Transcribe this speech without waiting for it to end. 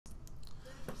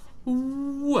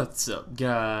What's up,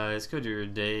 guys? Go to your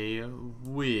day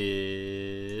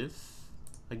with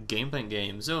a Gangplank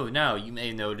game. So now you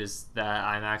may notice that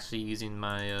I'm actually using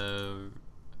my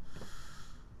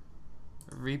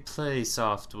replay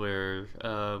software,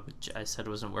 which I said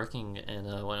wasn't working in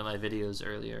one of my videos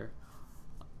earlier.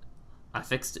 I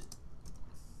fixed it.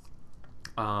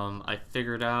 I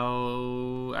figured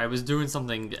out I was doing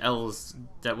something else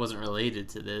that wasn't related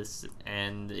to this,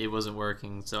 and it wasn't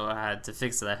working. So I had to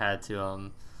fix it. I had to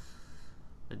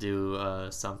do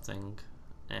something,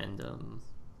 and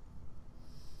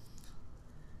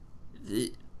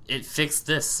it fixed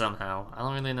this somehow. I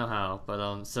don't really know how,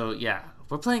 but so yeah,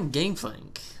 we're playing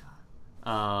Gangplank.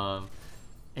 And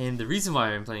the reason why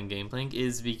I'm playing Gangplank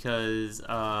is because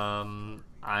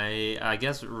I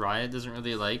guess Riot doesn't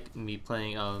really like me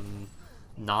playing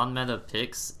non-meta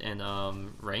picks and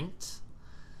ranked,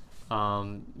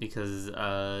 because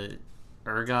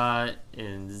Urgot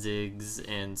and Ziggs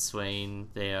and Swain,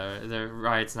 their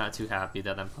Riot's not too happy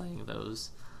that I'm playing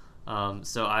those.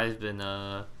 So I've been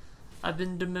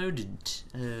demoted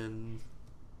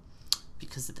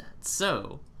because of that.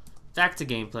 So back to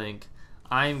Gangplank.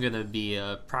 I'm gonna be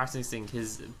practicing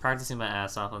my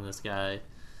ass off on this guy,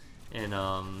 and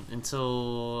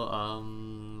until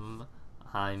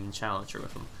I'm challenger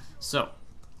with him. So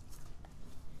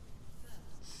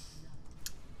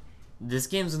this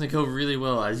game's gonna go really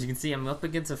well. As you can see, I'm up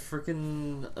against a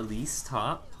freaking Elise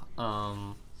top.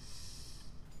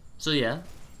 So yeah,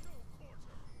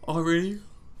 already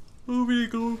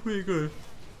going pretty good.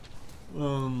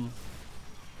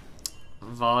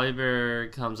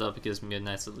 Volibear comes up, it gives me a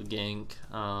nice little gank.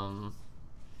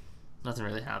 Nothing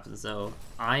really happens though.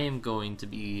 I am going to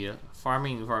be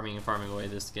farming away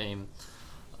this game.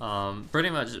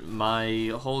 Pretty much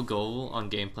my whole goal on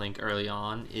Gangplank early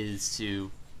on is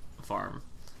to farm.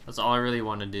 That's all I really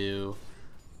want to do,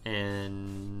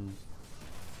 and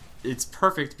it's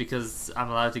perfect because I'm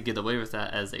allowed to get away with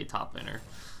that as a top laner.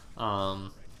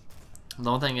 The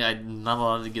only thing I'm not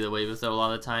allowed to get away with though a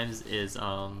lot of times is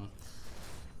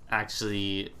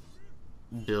actually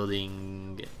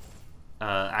building,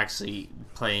 actually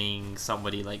playing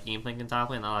somebody like Gangplank in top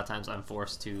lane. And a lot of times I'm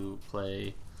forced to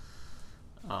play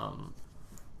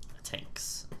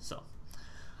tanks. So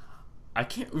I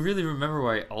can't really remember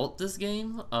where I ult this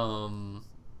game,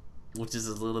 which is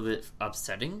a little bit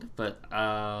upsetting, but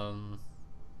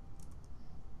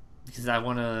because I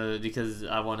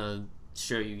wanna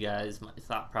show you guys my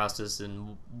thought process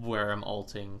and where I'm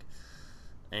ulting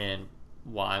and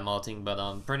why I'm ulting.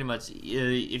 But pretty much,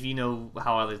 if you know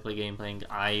how I like to play Gangplank,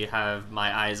 I have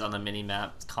my eyes on the mini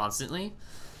map constantly,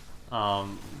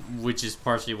 which is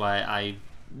partially why I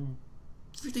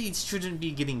really shouldn't be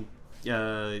getting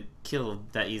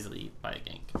killed that easily by a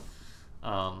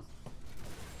gank.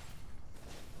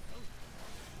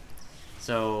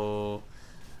 So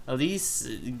Elise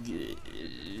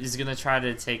is gonna try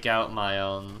to take out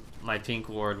my my pink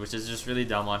ward, which is just really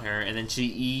dumb on her, and then she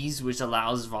E's, which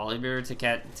allows Volibear to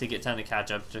get time to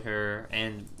catch up to her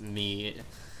and me,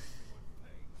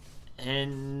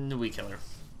 and we kill her.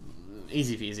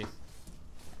 Easy peasy,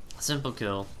 simple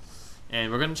kill.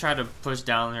 And we're gonna try to push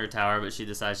down her tower, but she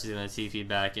decides she's gonna TP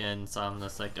back in, so I'm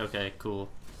just like, okay, cool.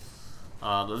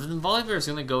 But then Volibear is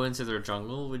gonna go into their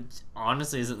jungle, which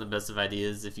honestly isn't the best of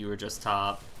ideas if you were just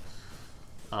top.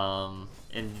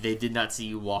 And they did not see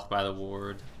you walk by the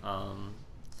ward.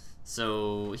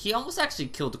 So he almost actually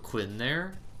killed Quinn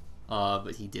there,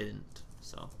 but he didn't.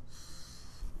 So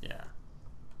yeah,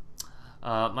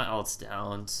 my ult's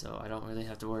down, so I don't really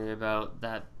have to worry about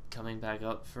that coming back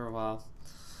up for a while.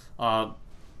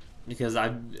 Because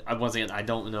I once again, I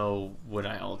don't know when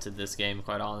I ulted this game,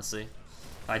 quite honestly.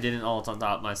 I didn't ult on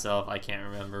top myself. I can't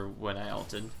remember when I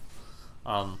ulted.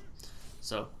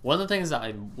 So one of the things that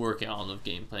I'm working on with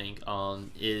Gangplank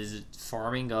is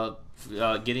farming up,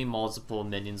 getting multiple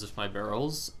minions with my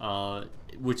barrels,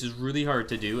 which is really hard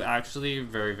to do actually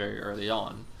very early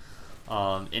on.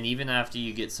 And even after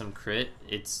you get some crit,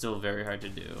 it's still very hard to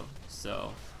do.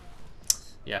 So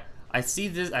yeah, I see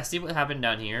what happened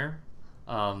down here.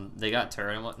 They got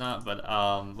turret and whatnot, but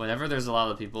whenever there's a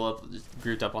lot of people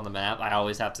grouped up on the map, I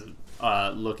always have to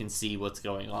look and see what's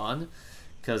going on,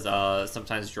 because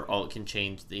sometimes your ult can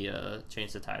change the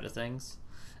tide of things.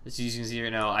 As you can see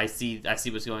right now, I see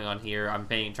what's going on here. I'm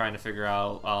trying to figure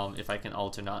out if I can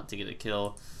ult or not to get a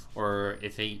kill, or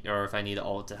if I need an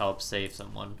ult to help save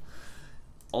someone.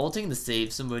 Ulting to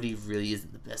save somebody really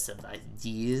isn't the best of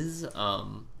ideas.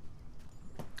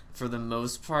 For the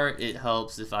most part, it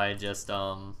helps if I just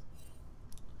for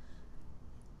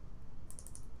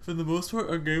the most part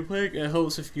on Gangplank, it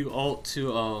helps if you ult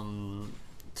to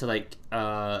to like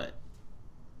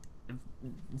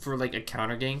for like a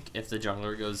counter gank, if the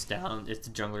jungler goes down, if the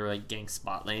jungler like ganks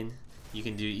spot lane, you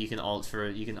can ult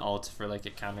for like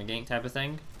a counter gank type of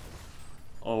thing,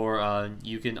 or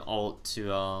you can ult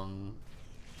to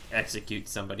execute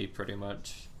somebody pretty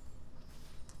much.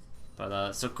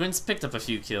 But so Quinn's picked up a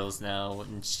few kills now,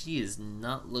 and she is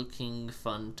not looking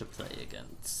fun to play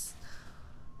against.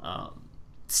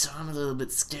 So I'm a little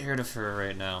bit scared of her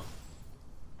right now.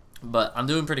 But I'm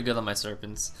doing pretty good on my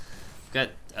Serpents. Got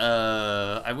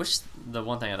I wish, the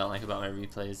one thing I don't like about my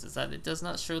replays is that it does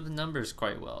not show the numbers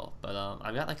quite well. But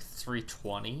I've got like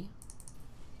 320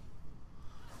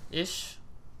 ish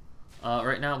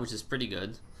right now, which is pretty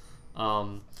good.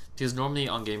 Because normally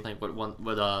on Gangplank,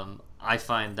 what I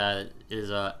find that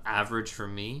is average for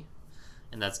me,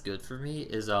 and that's good for me,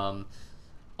 is on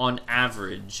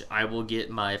average I will get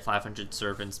my 500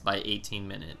 serpents by 18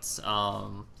 minutes.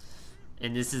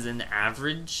 And this is an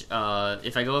average.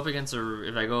 If I go up against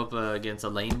a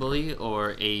lane bully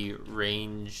or a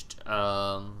ranged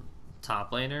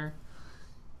top laner,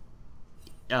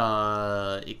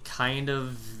 it kind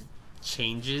of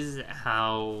changes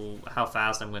how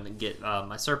fast I'm going to get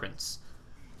my serpents.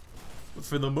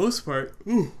 For the most part,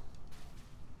 I'm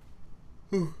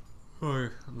a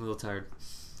little tired.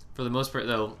 For the most part,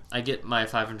 though, I get my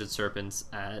 500 serpents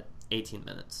at 18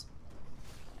 minutes.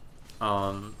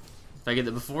 If I get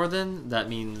it before then, that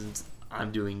means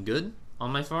I'm doing good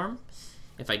on my farm.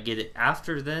 If I get it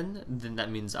after then that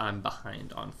means I'm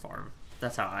behind on farm.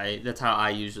 That's how I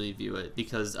usually view it,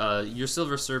 because your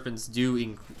silver serpents do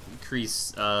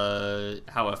increase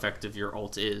how effective your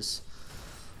ult is.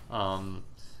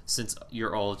 Since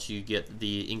your ult, you get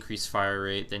the increased fire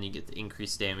rate, then you get the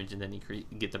increased damage, and then you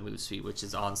get the move speed, which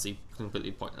is honestly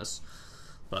completely pointless.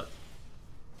 But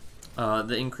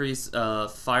the increased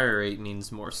fire rate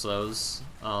means more slows,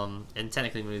 and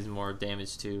technically means more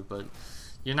damage too, but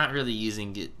you're not really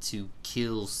using it to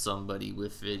kill somebody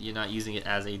with it. You're not using it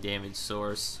as a damage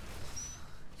source.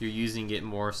 You're using it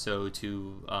more so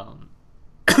to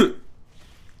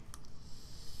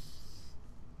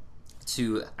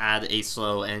to add a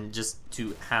slow and just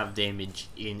to have damage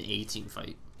in a team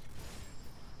fight.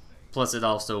 Plus it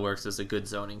also works as a good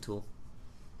zoning tool.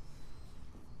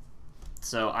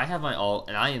 So I have my ult,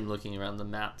 and I am looking around the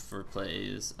map for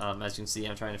plays. As you can see,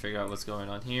 I'm trying to figure out what's going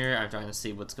on here. I'm trying to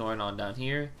see what's going on down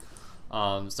here.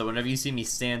 So whenever you see me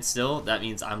stand still, that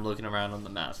means I'm looking around on the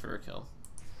map for a kill.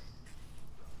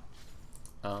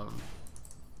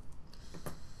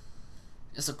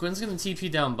 So Quinn's gonna TP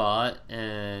down bot,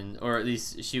 or at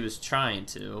least she was trying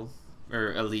to,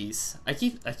 or Elise. I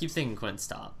keep thinking Quinn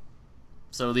stop.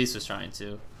 So Elise was trying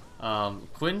to.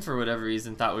 Quinn, for whatever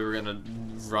reason, thought we were gonna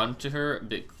run to her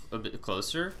a bit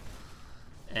closer,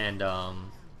 and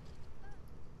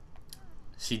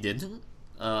she didn't.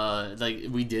 Like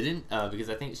we didn't, because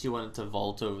I think she wanted to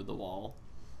vault over the wall,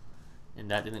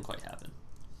 and that didn't quite happen.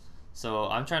 So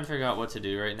I'm trying to figure out what to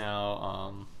do right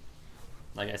now.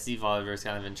 Like I see Volibear's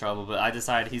kind of in trouble, but I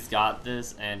decided he's got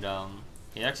this, and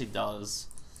he actually does,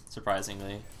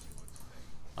 surprisingly.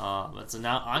 But so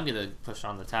now I'm gonna push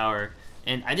on the tower.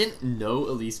 And I didn't know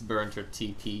Elise burned her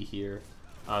TP here,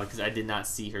 because I did not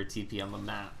see her TP on the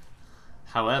map.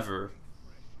 However,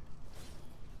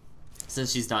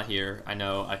 since she's not here, I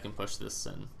know I can push this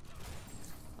in.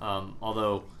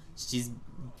 Although, she's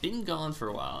been gone for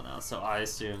a while now, so I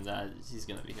assume that she's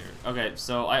going to be here. Okay,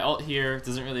 so I ult here.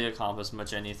 Doesn't really accomplish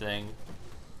much anything.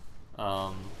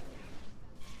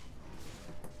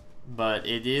 But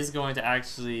it is going to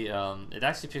actually, it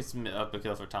actually picks up a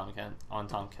kill for Tom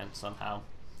Kent somehow.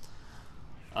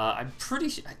 I'm pretty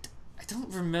sure, I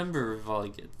don't remember if Volley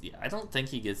gets, yeah, I don't think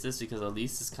he gets this because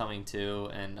Elise is coming too,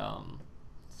 and,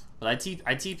 but I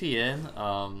TP in,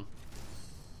 an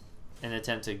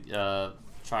attempt to,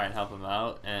 try and help him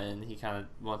out, and he kind of,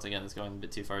 once again, is going a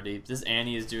bit too far deep. This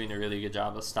Annie is doing a really good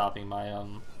job of stopping my,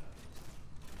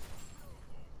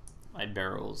 my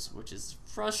barrels, which is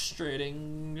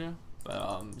frustrating.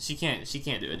 But she can't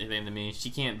do anything to me.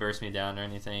 She can't burst me down or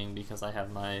anything because I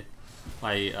have my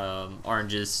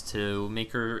oranges to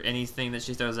make her anything that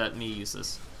she throws at me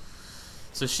useless.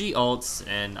 So she ults,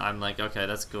 and I'm like, okay,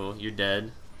 that's cool. You're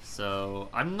dead. So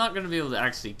I'm not gonna be able to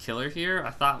actually kill her here.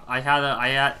 I thought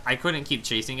I couldn't keep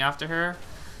chasing after her.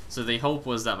 So the hope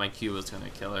was that my Q was gonna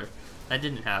kill her. That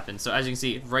didn't happen. So as you can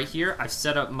see right here, I've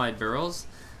set up my barrels.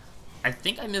 I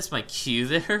think I missed my Q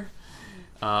there,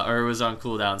 or it was on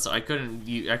cooldown, so I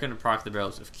couldn't proc the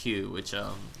barrels with Q, which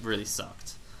really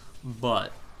sucked.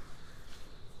 But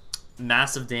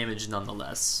massive damage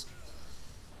nonetheless.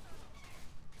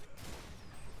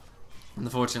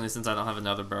 Unfortunately, since I don't have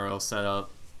another barrel set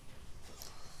up,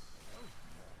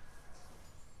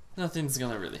 Nothing's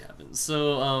gonna really happen.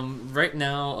 So, right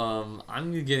now,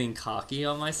 I'm getting cocky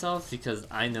on myself because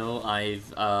I know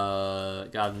I've,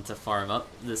 gotten to farm up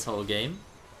this whole game.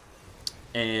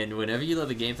 And whenever you let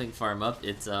the Gangplank farm up,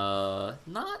 it's, not,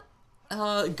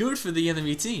 good for the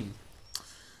enemy team.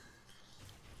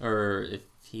 Or if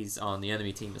he's on the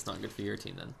enemy team, it's not good for your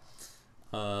team then.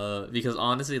 Because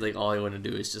honestly, like, all I want to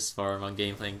do is just farm on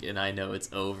Gangplank, and I know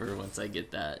it's over once I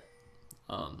get that.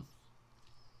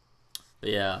 But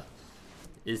yeah,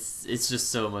 it's just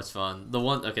so much fun.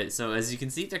 Okay, so as you can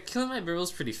see, they're killing my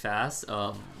barrels pretty fast,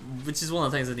 which is one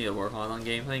of the things I need to work on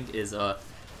Gangplank, is,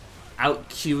 out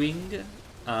queuing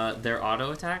their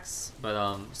auto attacks.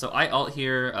 But, so I ult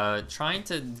here, trying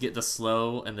to get the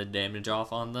slow and the damage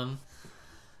off on them.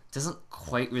 Doesn't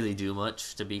quite really do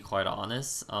much, to be quite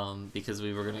honest, because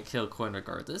we were gonna kill Quinn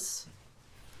regardless.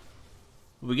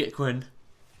 We get Quinn.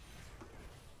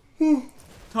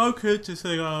 Top hit just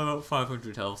like about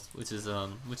 500 health, which is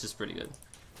pretty good.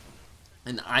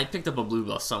 And I picked up a blue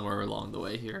buff somewhere along the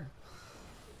way here.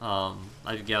 I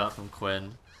got that from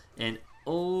Quinn, and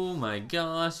oh my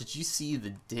gosh, did you see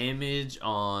the damage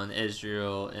on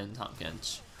Ezreal and Tahm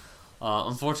Kench?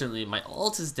 Unfortunately, my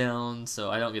ult is down,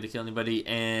 so I don't get to kill anybody,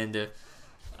 and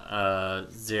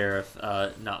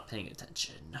Xerath not paying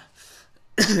attention.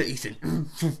 Ethan.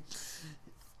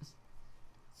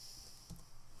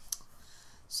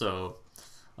 So,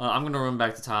 I'm gonna run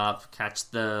back to top, catch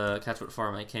what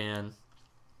farm I can,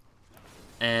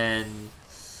 and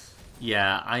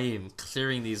yeah, I am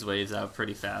clearing these waves out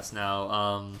pretty fast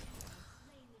now.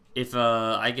 If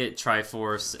I get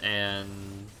Triforce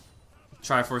and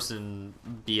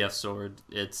BF Sword,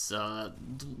 it's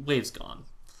wave's gone.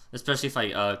 Especially if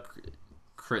I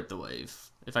crit the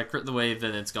wave. If I crit the wave,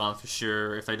 then it's gone for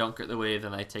sure. If I don't crit the wave,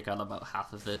 then I take out about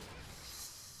half of it.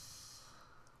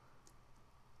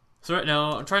 So right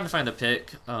now, I'm trying to find a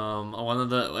pick.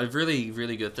 A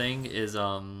really good thing is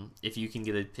if you can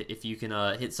hit a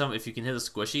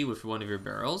squishy with one of your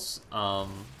barrels,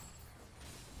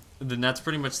 then that's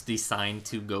pretty much the sign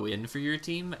to go in for your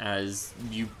team, as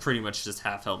you pretty much just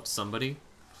half helped somebody,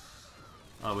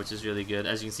 which is really good.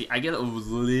 As you can see, I get a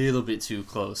little bit too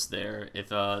close there. If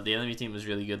the enemy team was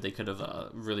really good, they could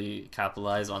have really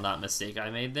capitalized on that mistake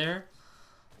I made there,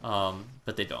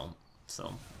 but they don't,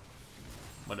 so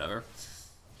whatever.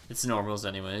 It's normals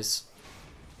anyways.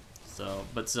 So,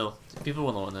 but still, people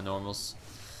will know in the normals.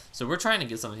 So we're trying to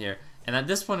get something here, and at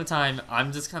this point in time,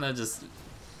 I'm just kind of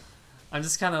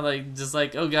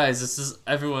like, oh guys, this is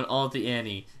everyone all at the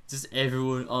ante. Just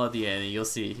everyone all at the ante. You'll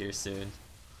see it here soon.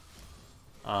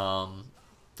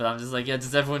 But I'm just like, yeah,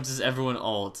 just everyone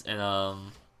ult, and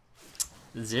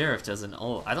Xerath doesn't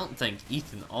ult. I don't think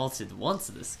Ethan ulted once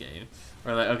in this game.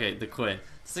 Or like, okay, the Quinn.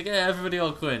 It's like, yeah, everybody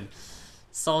ult Quinn.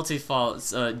 Salty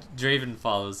follows, Draven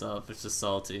follows up. It's just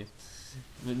salty.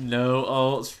 No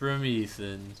ults from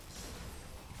Ethan.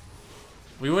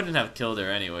 We wouldn't have killed her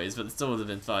anyways, but it still would have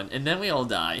been fun. And then we all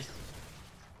die.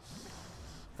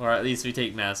 Or at least we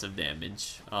take massive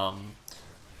damage.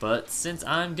 But since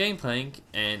I'm Gangplank,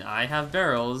 and I have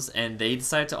barrels, and they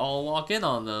decide to all walk in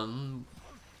on them,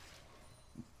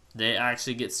 they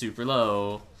actually get super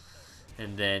low.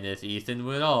 And then if Ethan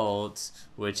would ult,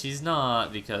 which he's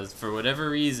not, because for whatever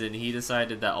reason he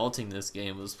decided that ulting this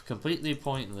game was completely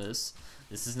pointless.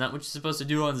 This is not what you're supposed to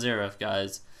do on Xerath,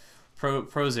 guys. Pro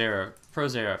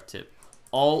Xerath tip.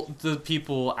 Ult the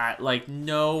people at like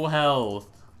no health.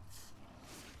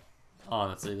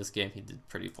 Honestly, this game he did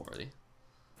pretty poorly.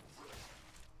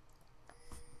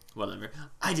 Whatever.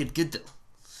 I did good though.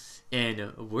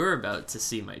 And we're about to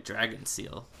see my dragon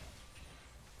seal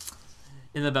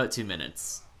in about 2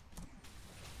 minutes.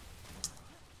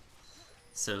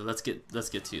 So let's get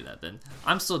to that then.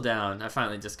 I'm still down. I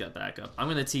finally just got back up. I'm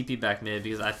gonna TP back mid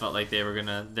because I felt like the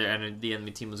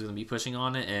enemy team was gonna be pushing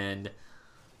on it, and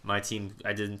I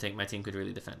didn't think my team could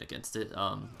really defend against it.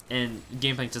 And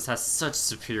Gangplank just has such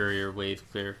superior wave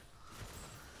clear.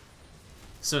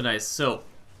 So nice. So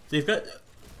they've got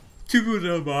 2 people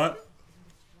down bot,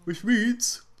 which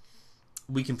means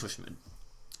we can push mid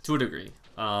to a degree.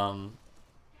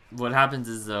 What happens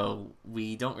is, though,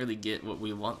 we don't really get what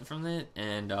we want from it,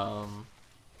 and I'm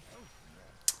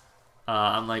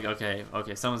like, okay,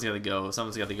 someone's got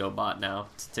to go bot now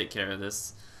to take care of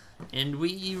this, and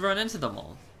we run into them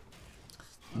all.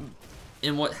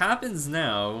 And what happens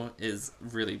now is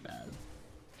really bad.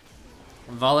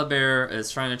 Volibear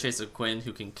is trying to chase a Quinn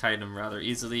who can kite him rather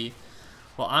easily,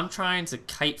 while I'm trying to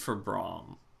kite for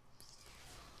Braum.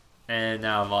 And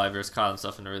now Volibear's caught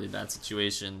himself in a really bad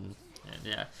situation. And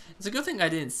yeah, it's a good thing I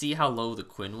didn't see how low the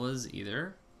Quinn was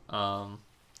either,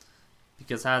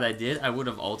 Because had I did, I would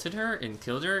have ulted her and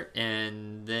killed her,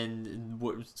 and then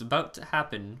what's about to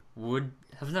happen would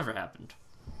have never happened.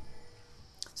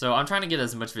 So I'm trying to get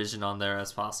as much vision on there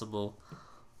as possible,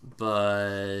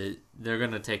 but they're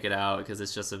gonna take it out because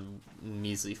it's just a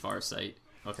measly Farsight.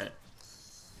 Okay.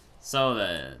 So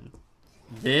then,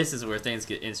 this is where things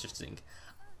get interesting.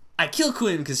 I kill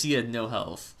Quinn because she had no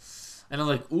health. And I'm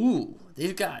like, ooh,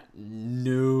 they've got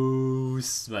no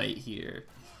smite here.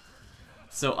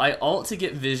 So I ult to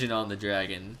get vision on the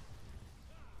dragon.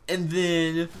 And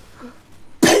then,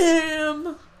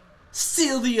 BAM!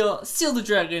 Steal the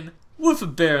dragon with a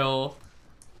barrel.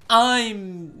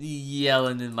 I'm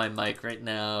yelling in my mic right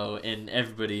now, and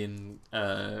everybody in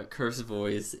Curse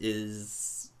Voice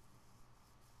is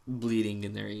bleeding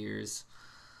in their ears.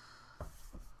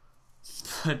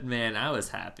 But man, I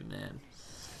was happy, man.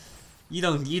 You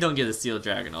don't get a steel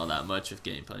dragon all that much with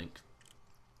Gangplank.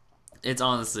 It's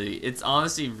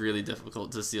honestly really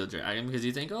difficult to steal dragon because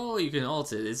you think, oh, you can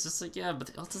ult it. It's just like, yeah, but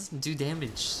the ult doesn't do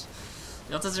damage.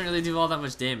 The ult doesn't really do all that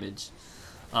much damage.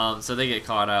 So they get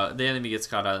caught out. The enemy gets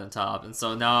caught out on the top, and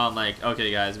so now I'm like,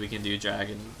 okay, guys, we can do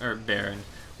dragon or Baron.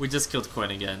 We just killed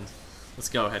Quinn again. Let's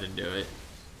go ahead and do it.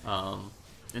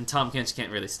 And Tom Kench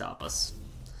can't really stop us.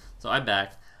 So I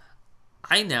back.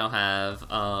 I now have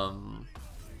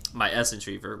my Essence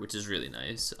Reaver, which is really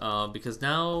nice because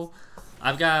now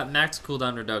I've got max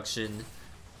cooldown reduction,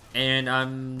 and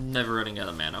I'm never running out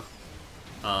of mana.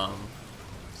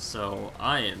 So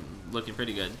I am looking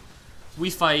pretty good. We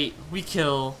fight, we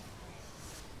kill.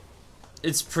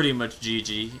 It's pretty much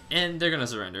GG, and they're gonna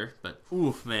surrender. But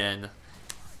oof, man,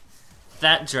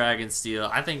 that dragon steal.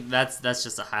 I think that's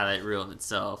just a highlight reel in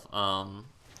itself.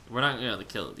 We're not gonna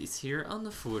kill these here,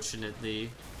 unfortunately.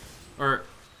 Or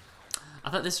I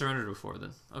thought they surrendered before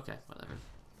then. Okay, whatever.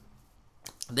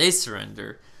 They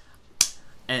surrender,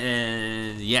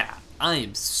 and yeah, I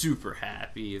am super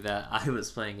happy that I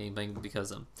was playing Gangplank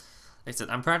because like I said,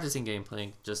 I'm practicing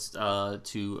Gangplank just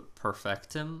to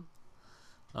perfect him.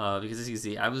 Because as you can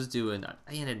see, I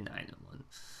ended 9-1,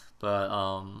 but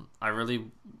I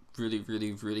really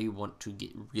want to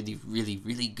get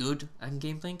really good at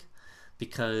Gangplank,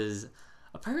 because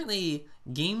apparently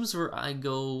games where I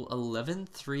go 11,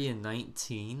 3, and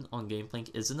 19 on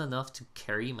Gangplank isn't enough to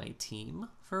carry my team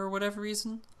for whatever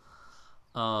reason.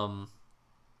 So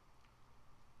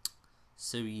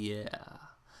yeah,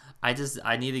 I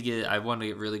want to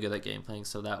get really good at Gangplank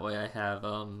so that way I have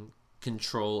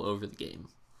control over the game.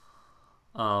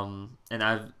 And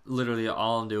I've literally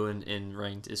all I'm doing in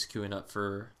ranked is queuing up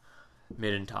for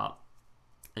mid and top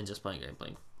and just playing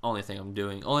Gangplank. Only thing I'm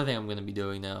gonna be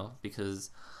doing now,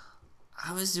 because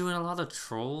I was doing a lot of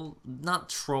not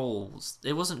trolls.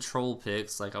 It wasn't troll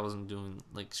picks, like I wasn't doing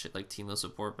like shit like Teemo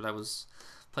support, but I was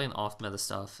playing off meta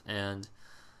stuff, and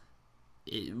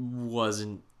it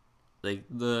wasn't like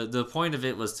the point of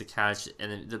it was to catch,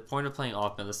 and the point of playing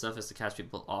off meta stuff is to catch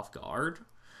people off guard.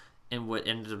 And what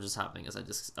ended up just happening is I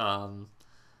just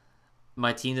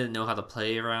my team didn't know how to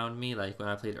play around me. Like when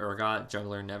I played Urgot,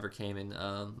 jungler never came in.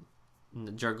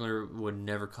 Jungler would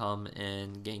never come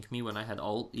and gank me when I had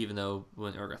ult, even though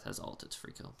when Urgot has ult, it's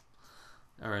free kill.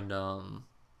 And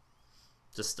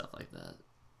just stuff like that.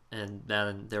 And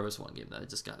then there was one game that I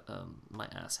just got my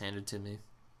ass handed to me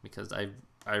because I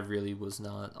really was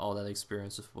not all that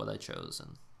experienced with what I chose,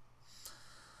 and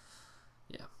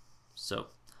yeah. So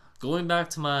going back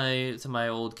to my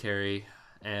old carry,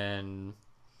 and I'm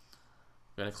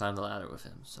gonna climb the ladder with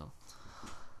him. So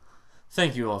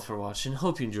thank you all for watching.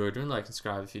 Hope you enjoyed it. Like and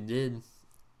subscribe if you did.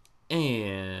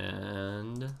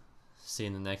 And see you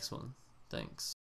in the next one. Thanks.